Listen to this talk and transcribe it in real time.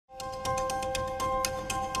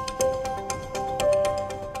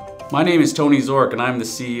My name is Tony Zork and I'm the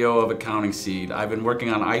CEO of Accounting Seed. I've been working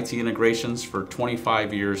on IT integrations for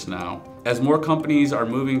 25 years now. As more companies are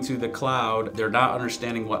moving to the cloud, they're not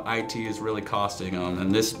understanding what IT is really costing them,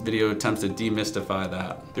 and this video attempts to demystify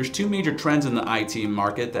that. There's two major trends in the IT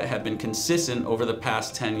market that have been consistent over the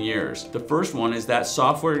past 10 years. The first one is that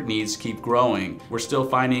software needs keep growing. We're still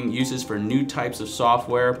finding uses for new types of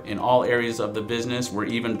software in all areas of the business. We're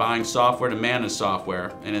even buying software to manage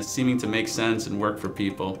software, and it's seeming to make sense and work for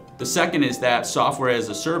people. The second is that software as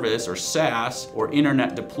a service, or SaaS, or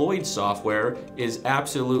internet deployed software is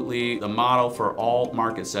absolutely the model for all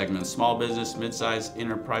market segments, small business, mid-sized,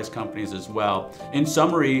 enterprise companies as well. In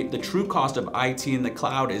summary, the true cost of IT in the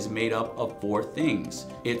cloud is made up of four things.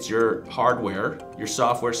 It's your hardware, your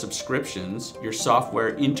software subscriptions, your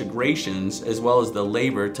software integrations, as well as the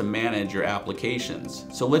labor to manage your applications.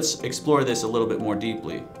 So let's explore this a little bit more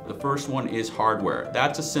deeply. The first one is hardware.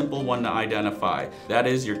 That's a simple one to identify. That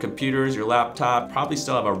is your computers, your laptop, probably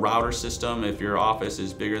still have a router system if your office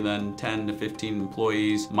is bigger than 10 to 15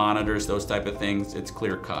 employees, monitors, those type of things, it's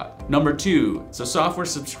clear cut. Number two, so software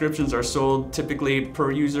subscriptions are sold typically per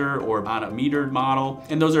user or on a metered model.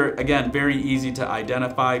 And those are, again, very easy to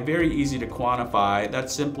identify, very easy to quantify.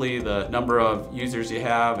 That's simply the number of users you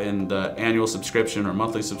have and the annual subscription or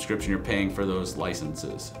monthly subscription you're paying for those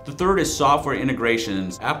licenses. The third is software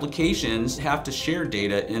integrations. Applications have to share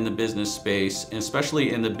data in the business space, and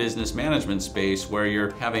especially in the business management space where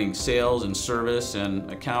you're having sales and service and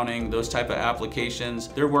accounting, those type of applications,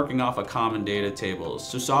 they're working off of common data tables.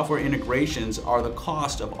 So software integrations are the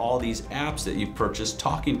cost of all these apps that you've purchased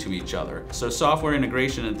talking to each other. So software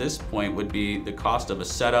integration at this point would be the cost of a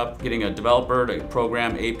setup, getting a developer to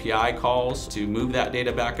program API calls to move that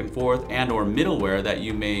data back and forth, and or middleware that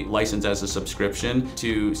you may license as a subscription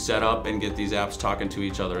to set up and get these apps talking to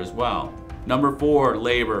each other as well. Number four,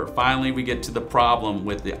 labor. Finally, we get to the problem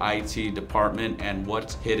with the IT department and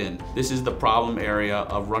what's hidden. This is the problem area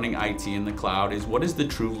of running IT in the cloud, is what is the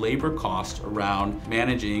true labor cost around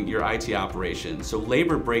managing your IT operations. So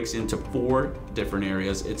labor breaks into four different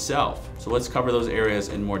areas itself. So let's cover those areas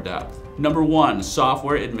in more depth. Number one,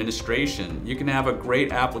 software administration. You can have a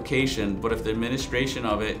great application, but if the administration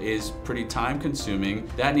of it is pretty time consuming,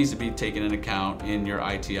 that needs to be taken into account in your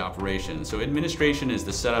IT operation. So administration is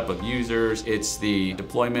the setup of users, it's the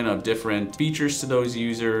deployment of different features to those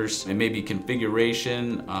users, it may be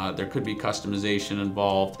configuration, there could be customization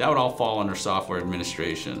involved. That would all fall under software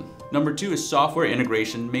administration. Number two is software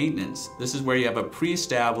integration maintenance. This is where you have a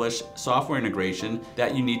pre-established software integration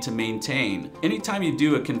that you need to maintain. Anytime you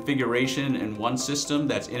do a configuration in one system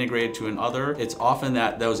that's integrated to another, it's often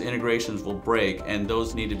that those integrations will break and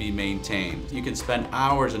those need to be maintained. You can spend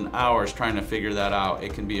hours and hours trying to figure that out.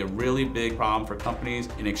 It can be a really big problem for companies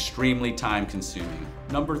and extremely time consuming.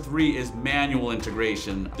 Number three is manual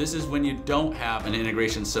integration. This is when you don't have an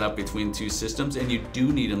integration set up between two systems and you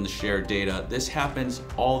do need them to share data. This happens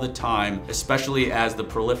all the time, especially as the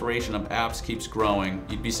proliferation of apps keeps growing.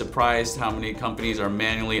 You'd be surprised how many companies are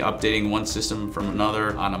manually updating one system from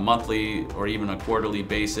another on a monthly or even a quarterly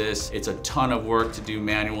basis. It's a ton of work to do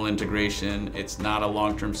manual integration. It's not a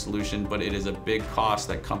long-term solution, but it is a big cost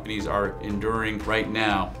that companies are enduring right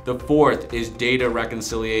now. The fourth is data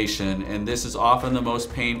reconciliation, and this is often the most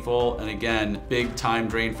painful and, again, big time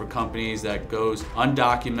drain for companies that goes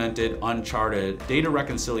undocumented, uncharted. Data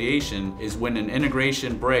reconciliation is when an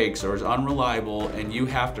integration breaks or is unreliable and you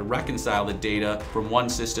have to reconcile the data from one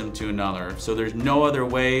system to another. So there's no other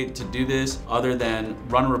way to do this other than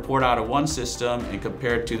run a report out of one system and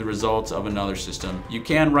compare it to the results of another system. You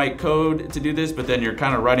can write code to do this, but then you're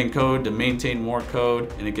kind of writing code to maintain more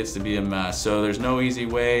code and it gets to be a mess. So there's no easy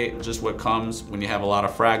way, just what comes when you have a lot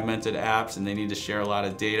of fragmented apps and they need to share a lot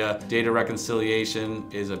of data. Data reconciliation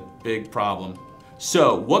is a big problem.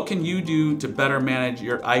 So what can you do to better manage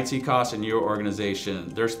your IT costs in your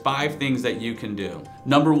organization? There's 5 things that you can do.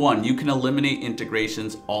 Number one, you can eliminate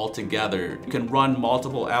integrations altogether. You can run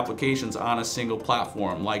multiple applications on a single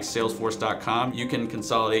platform like Salesforce.com. You can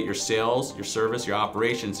consolidate your sales, your service, your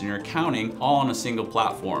operations, and your accounting all on a single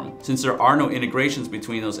platform. Since there are no integrations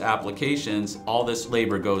between those applications, all this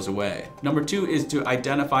labor goes away. Number two is to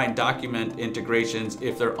identify and document integrations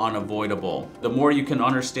if they're unavoidable. The more you can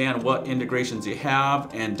understand what integrations you have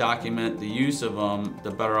and document the use of them,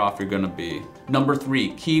 the better off you're going to be. Number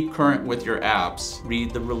three, keep current with your apps.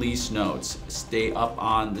 Read the release notes, stay up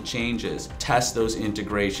on the changes, test those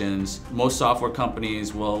integrations. Most software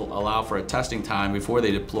companies will allow for a testing time before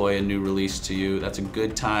they deploy a new release to you. That's a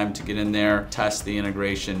good time to get in there, test the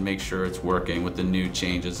integration, make sure it's working with the new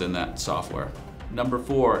changes in that software. Number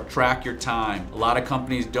 4, track your time. A lot of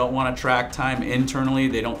companies don't want to track time internally.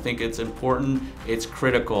 They don't think it's important. It's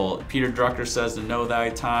critical. Peter Drucker says to know thy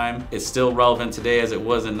time. It's still relevant today as it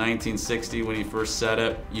was in 1960 when he first said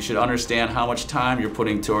it. You should understand how much time you're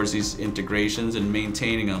putting towards these integrations and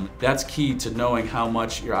maintaining them. That's key to knowing how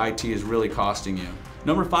much your IT is really costing you.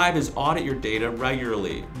 Number 5 is audit your data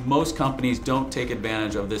regularly. Most companies don't take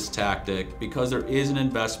advantage of this tactic because there is an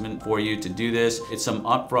investment for you to do this. It's some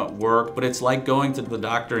upfront work, but it's like going to the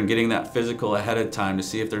doctor and getting that physical ahead of time to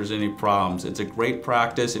see if there's any problems. It's a great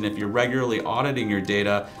practice, and if you're regularly auditing your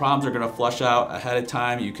data, problems are gonna flush out ahead of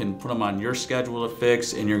time. You can put them on your schedule to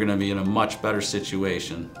fix, and you're gonna be in a much better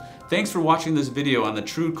situation. Thanks for watching this video on the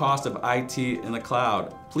true cost of IT in the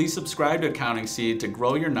cloud. Please subscribe to Accounting Seed to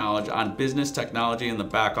grow your knowledge on business technology in the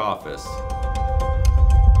back office.